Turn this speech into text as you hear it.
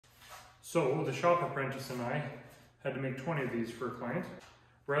So the shop apprentice and I had to make 20 of these for a client.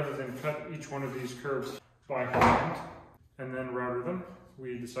 Rather than cut each one of these curves by hand and then router them,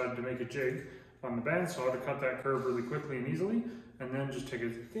 we decided to make a jig on the bandsaw to cut that curve really quickly and easily, and then just take a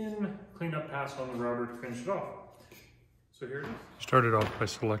thin cleanup pass on the router to finish it off. So here it is. Started off by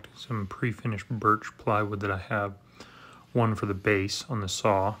selecting some pre-finished birch plywood that I have, one for the base on the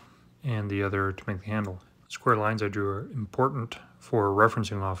saw and the other to make the handle. The square lines I drew are important for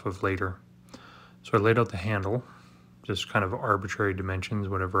referencing off of later. So I laid out the handle, just kind of arbitrary dimensions,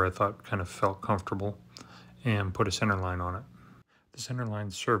 whatever I thought kind of felt comfortable, and put a center line on it. The center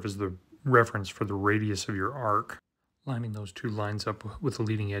lines serve as the reference for the radius of your arc. Lining those two lines up with the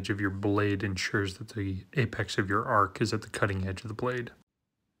leading edge of your blade ensures that the apex of your arc is at the cutting edge of the blade.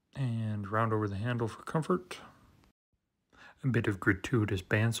 And round over the handle for comfort. A bit of gratuitous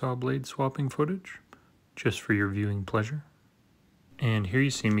bandsaw blade swapping footage, just for your viewing pleasure. And here you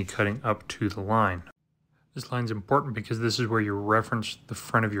see me cutting up to the line. This line's important because this is where you reference the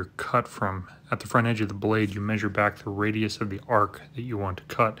front of your cut from. At the front edge of the blade, you measure back the radius of the arc that you want to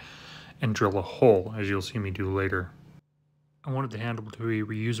cut and drill a hole, as you'll see me do later. I wanted the handle to be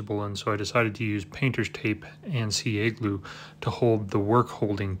reusable, and so I decided to use painter's tape and CA glue to hold the work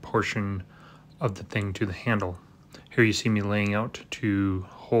holding portion of the thing to the handle. Here you see me laying out to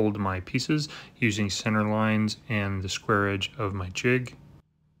hold my pieces using center lines and the square edge of my jig.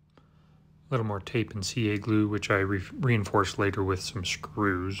 A little more tape and CA glue, which I reinforced later with some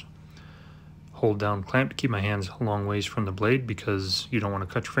screws. Hold down clamp to keep my hands a long ways from the blade because you don't want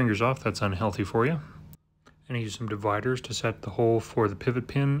to cut your fingers off, that's unhealthy for you. And I use some dividers to set the hole for the pivot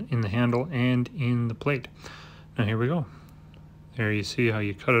pin in the handle and in the plate. Now here we go. There you see how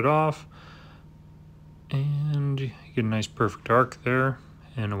you cut it off. And you get a nice perfect arc there,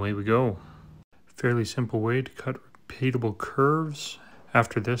 and away we go. Fairly simple way to cut repeatable curves.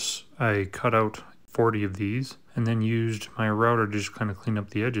 After this, I cut out 40 of these and then used my router to just kind of clean up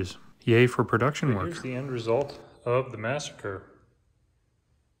the edges. Yay for production work. Here's the end result of the massacre.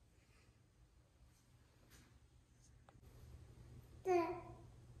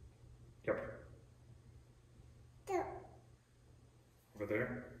 Yep. Over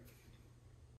there.